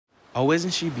Oh,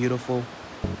 isn't she beautiful?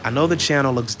 I know the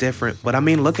channel looks different, but I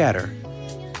mean, look at her.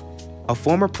 A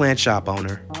former plant shop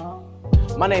owner.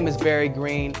 My name is Barry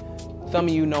Green. Some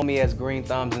of you know me as Green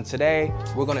Thumbs, and today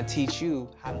we're gonna teach you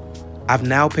how to... I've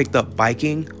now picked up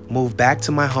biking, moved back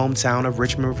to my hometown of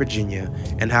Richmond, Virginia,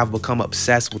 and have become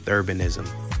obsessed with urbanism.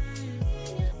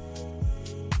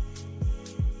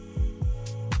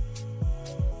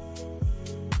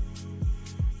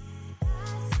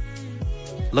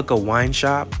 Look, a wine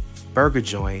shop, burger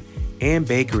joint, and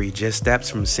bakery just steps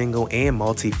from single and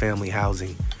multi-family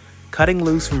housing. Cutting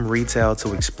loose from retail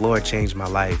to explore changed my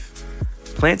life.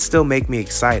 Plants still make me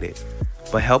excited,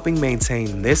 but helping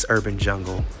maintain this urban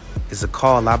jungle is a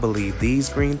call I believe these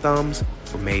green thumbs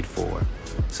were made for.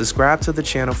 Subscribe to the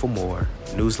channel for more.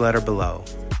 Newsletter below.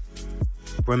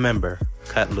 Remember,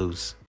 cut loose.